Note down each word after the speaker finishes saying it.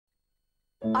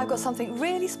I've got something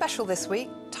really special this week,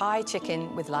 Thai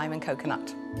chicken with lime and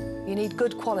coconut. You need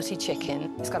good quality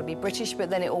chicken. It's got to be British, but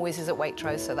then it always is at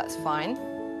Waitrose, so that's fine.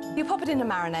 You pop it in a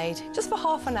marinade just for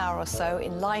half an hour or so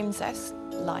in lime zest,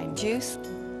 lime juice,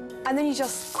 and then you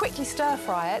just quickly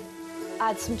stir-fry it,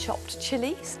 add some chopped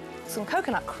chilies, some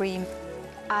coconut cream,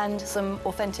 and some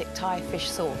authentic Thai fish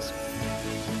sauce.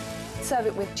 Serve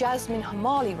it with jasmine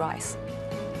Hamali rice,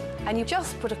 and you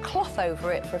just put a cloth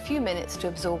over it for a few minutes to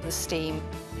absorb the steam.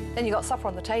 Then you got supper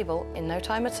on the table in no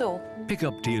time at all. Pick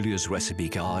up Delia's recipe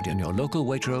card in your local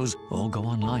Waitrose or go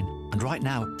online. And right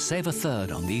now, save a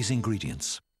third on these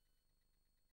ingredients.